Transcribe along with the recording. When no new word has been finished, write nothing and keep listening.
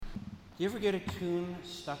Do you ever get a tune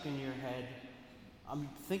stuck in your head? I'm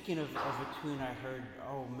thinking of a tune I heard,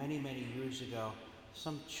 many, many years ago,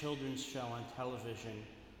 some children's show on television.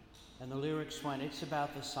 And the lyrics went, it's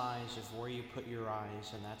about the size of where you put your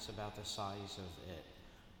eyes, and that's about the size of it.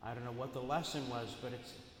 I don't know what the lesson was, but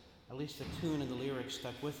it's at least the tune and the lyrics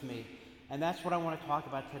stuck with me. And that's what I want to talk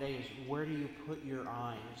about today is where do you put your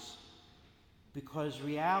eyes? Because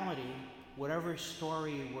reality, whatever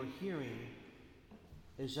story we're hearing,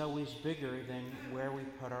 is always bigger than where we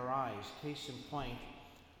put our eyes. Case in point,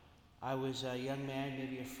 I was a young man,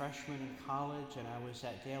 maybe a freshman in college, and I was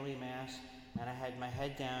at daily mass, and I had my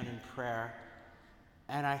head down in prayer,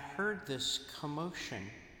 and I heard this commotion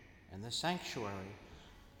in the sanctuary.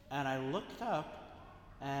 And I looked up,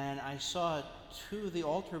 and I saw two of the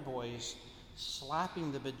altar boys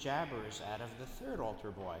slapping the bejabbers out of the third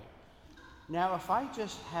altar boy. Now, if I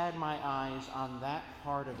just had my eyes on that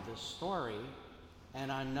part of the story and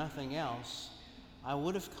on nothing else, I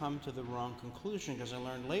would have come to the wrong conclusion, because I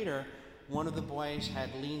learned later one of the boys had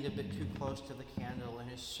leaned a bit too close to the candle and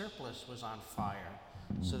his surplice was on fire.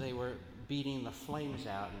 So they were beating the flames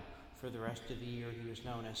out, and for the rest of the year he was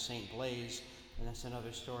known as Saint Blaise, and that's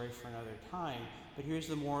another story for another time. But here's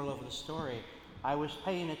the moral of the story. I was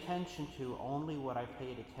paying attention to only what I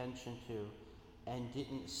paid attention to and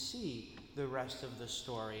didn't see the rest of the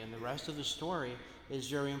story. And the rest of the story is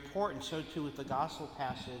very important. So too with the gospel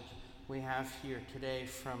passage we have here today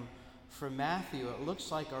from Matthew. It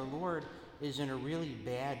looks like our Lord is in a really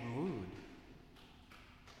bad mood.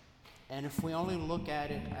 And if we only look at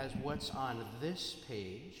it as what's on this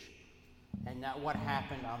page and not what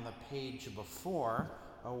happened on the page before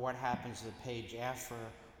or what happens the page after,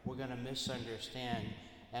 we're going to misunderstand.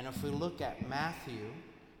 And if we look at Matthew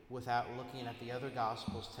without looking at the other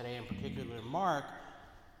Gospels today, in particular Mark,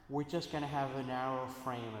 we're just going to have a narrow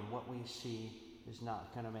frame, and what we see is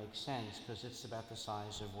not going to make sense because it's about the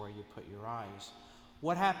size of where you put your eyes.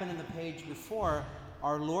 What happened in the page before,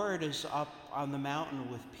 our Lord is up on the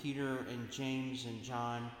mountain with Peter and James and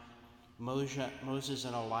John. Moses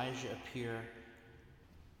and Elijah appear.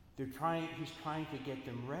 He's trying to get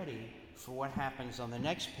them ready for what happens on the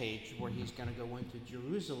next page, where he's going to go into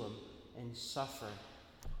Jerusalem and suffer.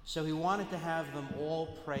 So he wanted to have them all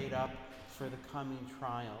prayed up for the coming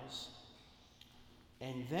trials.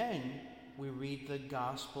 And then we read the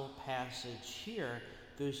gospel passage here.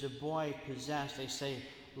 There's a boy possessed. They say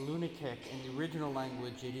lunatic. In the original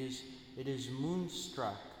language, it is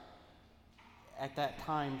moonstruck. At that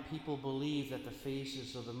time, people believed that the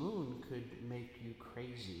phases of the moon could make you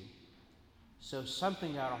crazy. So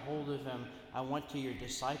something got a hold of him. I went to your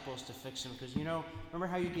disciples to fix him, because remember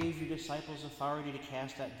how you gave your disciples authority to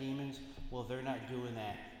cast out demons? Well, they're not doing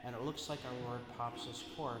that. And it looks like our Lord pops his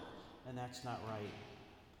cork, and that's not right.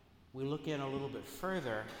 We look in a little bit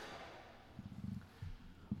further.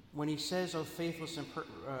 When he says, "O faithless and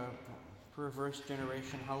perverse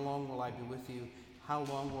generation, how long will I be with you? How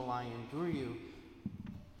long will I endure you?"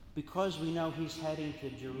 Because we know he's heading to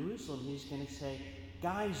Jerusalem, he's going to say,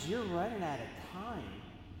 guys, you're running out of time.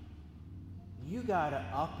 You got to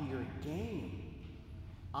up your game.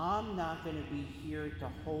 I'm not going to be here to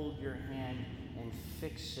hold your hand and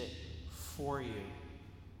fix it for you.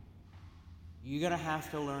 You're going to have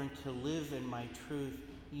to learn to live in my truth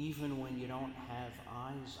even when you don't have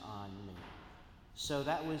eyes on me. So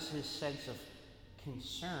that was his sense of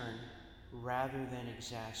concern rather than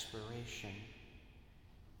exasperation.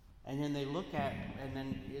 And then they look at, and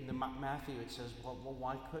then in the Matthew it says, well,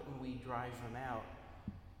 why couldn't we drive him out?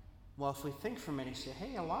 Well, if we think for a minute, say,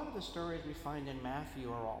 hey, a lot of the stories we find in Matthew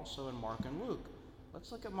are also in Mark and Luke.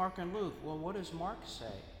 Let's look at Mark and Luke. Well, what does Mark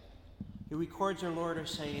say? He records our Lord as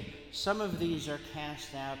saying, some of these are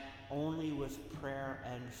cast out only with prayer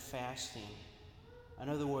and fasting. In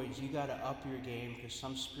other words, you got to up your game because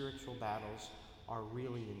some spiritual battles are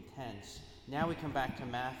really intense. Now we come back to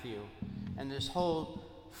Matthew, and this whole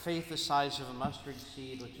faith the size of a mustard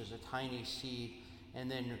seed, which is a tiny seed, and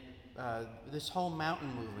then this whole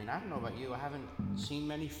mountain moving. I don't know about you, I haven't seen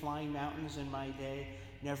many flying mountains in my day,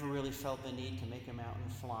 never really felt the need to make a mountain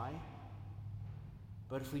fly.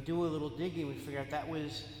 But if we do a little digging, we figure out that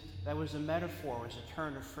was a metaphor, was a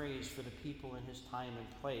turn of phrase for the people in his time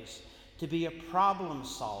and place. To be a problem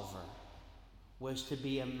solver was to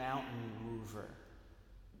be a mountain mover.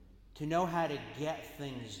 To know how to get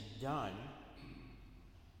things done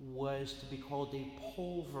was to be called a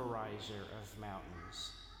pulverizer of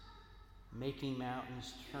mountains, making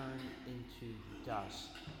mountains turn into dust.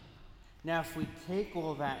 Now, if we take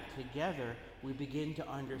all that together, we begin to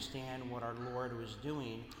understand what our Lord was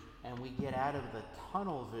doing, and we get out of the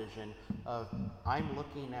tunnel vision of, I'm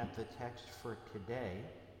looking at the text for today,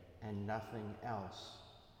 and nothing else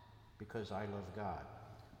because I love God.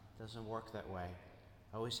 It doesn't work that way.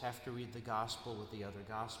 I always have to read the gospel with the other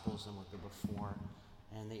gospels and with the before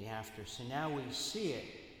and the after. So now we see it.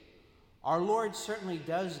 Our Lord certainly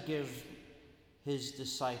does give his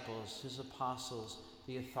disciples, his apostles,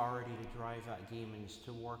 the authority to drive out demons,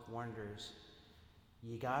 to work wonders.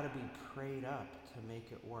 You got to be prayed up to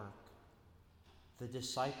make it work. The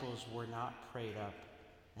disciples were not prayed up.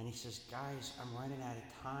 And he says, guys, I'm running out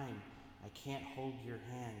of time. I can't hold your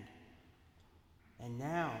hand. And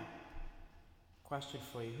now, question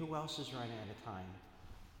for you, who else is running out of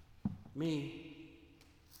time? Me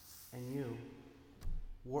and you.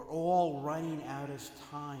 We're all running out of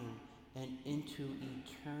time and into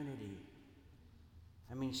eternity.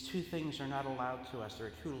 That means two things are not allowed to us. There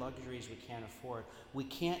are two luxuries we can't afford. We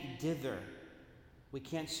can't dither. We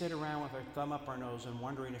can't sit around with our thumb up our nose and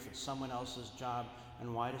wondering if it's someone else's job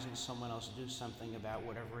and why doesn't someone else do something about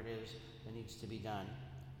whatever it is that needs to be done.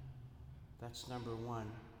 That's number one.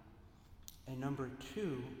 And number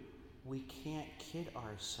two, we can't kid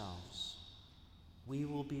ourselves. We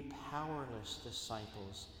will be powerless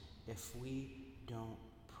disciples if we don't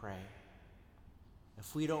pray.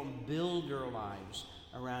 If we don't build our lives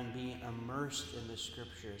around being immersed in the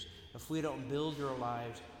scriptures, if we don't build our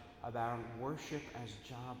lives about worship as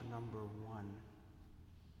job number one.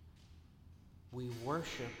 We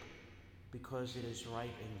worship because it is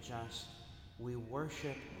right and just. We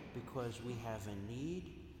worship because we have a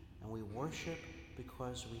need, and we worship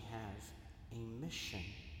because we have a mission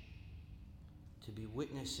to be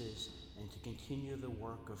witnesses and to continue the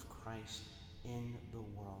work of Christ in the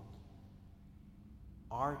world.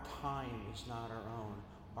 Our time is not our own.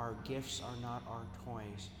 Our gifts are not our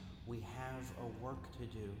toys. We have a work to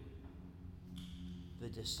do. The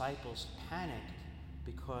disciples panicked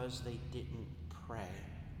because they didn't pray.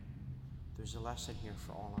 There's a lesson here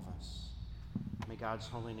for all of us. May God's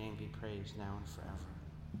holy name be praised now and forever.